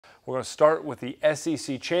We're going to start with the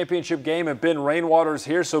SEC Championship game, and Ben Rainwater is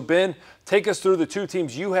here. So, Ben, take us through the two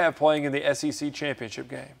teams you have playing in the SEC Championship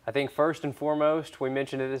game. I think first and foremost, we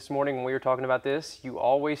mentioned it this morning when we were talking about this, you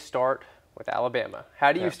always start with Alabama.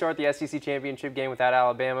 How do you start the SEC Championship game without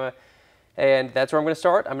Alabama? And that's where I'm going to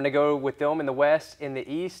start. I'm going to go with them in the West. In the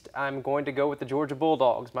East, I'm going to go with the Georgia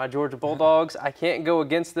Bulldogs. My Georgia Bulldogs, I can't go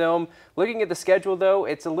against them. Looking at the schedule, though,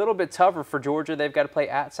 it's a little bit tougher for Georgia. They've got to play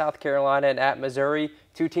at South Carolina and at Missouri,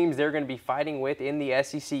 two teams they're going to be fighting with in the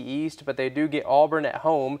SEC East, but they do get Auburn at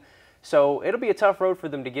home. So it'll be a tough road for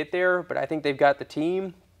them to get there, but I think they've got the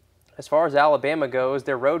team. As far as Alabama goes,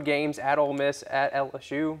 their road games at Ole Miss, at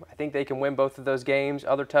LSU, I think they can win both of those games.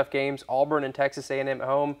 Other tough games, Auburn and Texas A&M at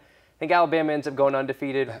home. I think Alabama ends up going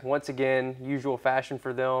undefeated once again, usual fashion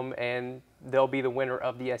for them, and they'll be the winner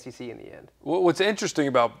of the SEC in the end. Well, what's interesting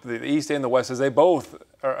about the East and the West is they both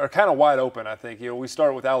are kind of wide open, I think. We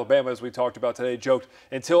start with Alabama, as we talked about today, joked,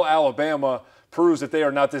 until Alabama proves that they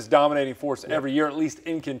are not this dominating force every year, at least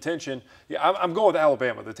in contention. I'm going with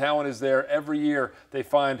Alabama. The talent is there. Every year they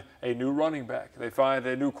find a new running back. They find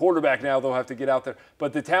a new quarterback now they'll have to get out there.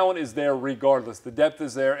 But the talent is there regardless. The depth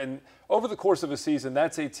is there. And over the course of a season,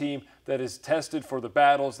 that's a team that is tested for the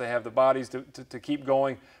battles. They have the bodies to keep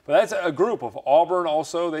going. But that's a group of Auburn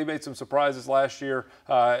also. They made some surprises last year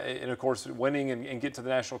and, of course, winning and get to the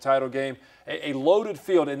national title game. A loaded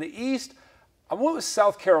field. In the East, I went with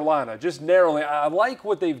South Carolina, just narrowly. I like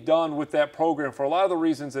what they've done with that program for a lot of the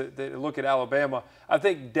reasons that look at Alabama. I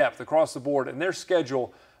think depth across the board and their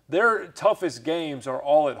schedule, their toughest games are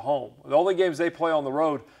all at home. The only games they play on the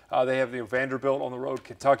road, they have Vanderbilt on the road,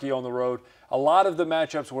 Kentucky on the road. A lot of the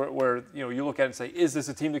matchups where you look at it and say, is this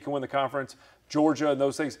a team that can win the conference? Georgia and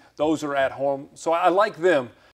those things, those are at home. So I like them.